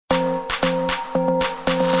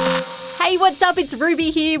what's up? It's Ruby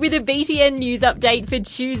here with a BTN news update for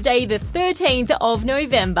Tuesday, the 13th of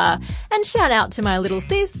November. And shout out to my little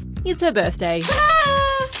sis, it's her birthday.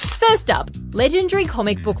 First up, legendary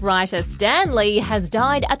comic book writer Stan Lee has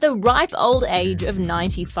died at the ripe old age of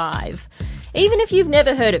 95. Even if you've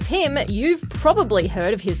never heard of him, you've probably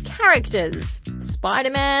heard of his characters.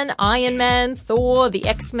 Spider-Man, Iron Man, Thor, the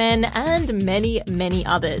X-Men, and many, many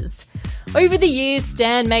others. Over the years,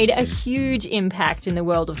 Stan made a huge impact in the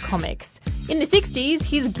world of comics. In the 60s,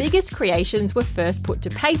 his biggest creations were first put to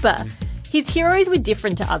paper. His heroes were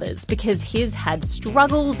different to others because his had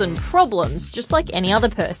struggles and problems just like any other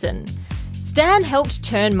person. Stan helped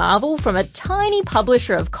turn Marvel from a tiny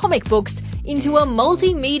publisher of comic books into a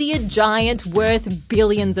multimedia giant worth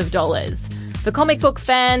billions of dollars. For comic book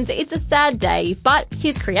fans, it's a sad day, but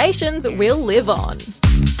his creations will live on.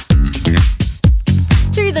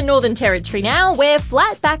 To the Northern Territory now, where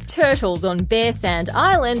flatback turtles on Bear Sand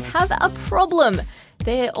Island have a problem.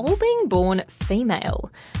 They're all being born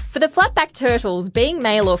female. For the flatback turtles, being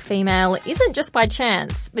male or female isn't just by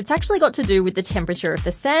chance. It's actually got to do with the temperature of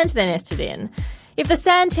the sand they're nested in. If the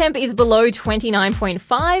sand temp is below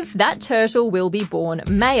 29.5, that turtle will be born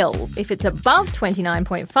male. If it's above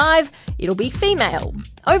 29.5, it'll be female.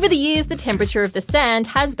 Over the years, the temperature of the sand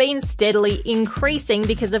has been steadily increasing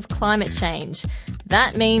because of climate change.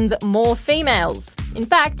 That means more females. In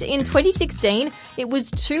fact, in 2016, it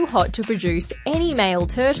was too hot to produce any male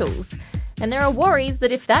turtles. And there are worries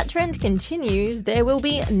that if that trend continues, there will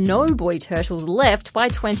be no boy turtles left by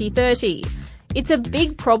 2030. It's a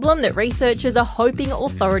big problem that researchers are hoping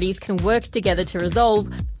authorities can work together to resolve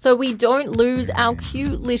so we don't lose our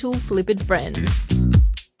cute little flippid friends.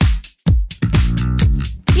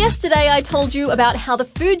 Yesterday I told you about how the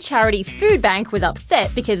food charity Foodbank was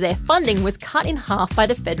upset because their funding was cut in half by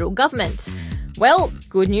the federal government. Well,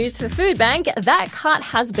 good news for Foodbank, that cut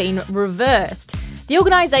has been reversed. The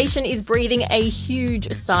organisation is breathing a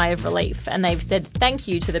huge sigh of relief, and they've said thank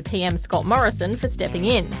you to the PM Scott Morrison for stepping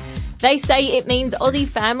in. They say it means Aussie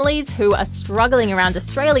families who are struggling around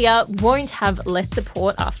Australia won't have less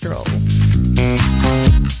support after all.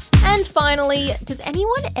 And finally, does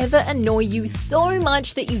anyone ever annoy you so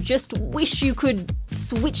much that you just wish you could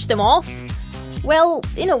switch them off? Well,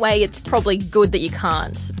 in a way, it's probably good that you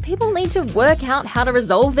can't. People need to work out how to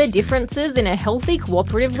resolve their differences in a healthy,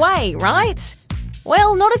 cooperative way, right?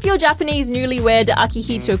 Well, not if you're Japanese newlywed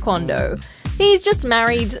Akihito Kondo. He's just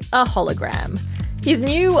married a hologram. His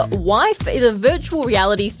new wife is a virtual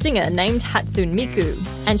reality singer named Hatsune Miku,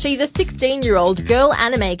 and she's a 16-year-old girl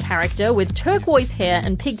anime character with turquoise hair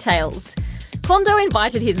and pigtails. Kondo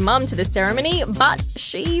invited his mum to the ceremony, but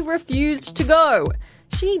she refused to go.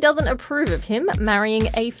 She doesn't approve of him marrying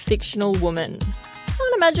a fictional woman.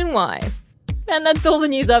 Can't imagine why. And that's all the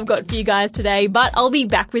news I've got for you guys today, but I'll be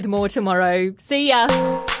back with more tomorrow. See ya!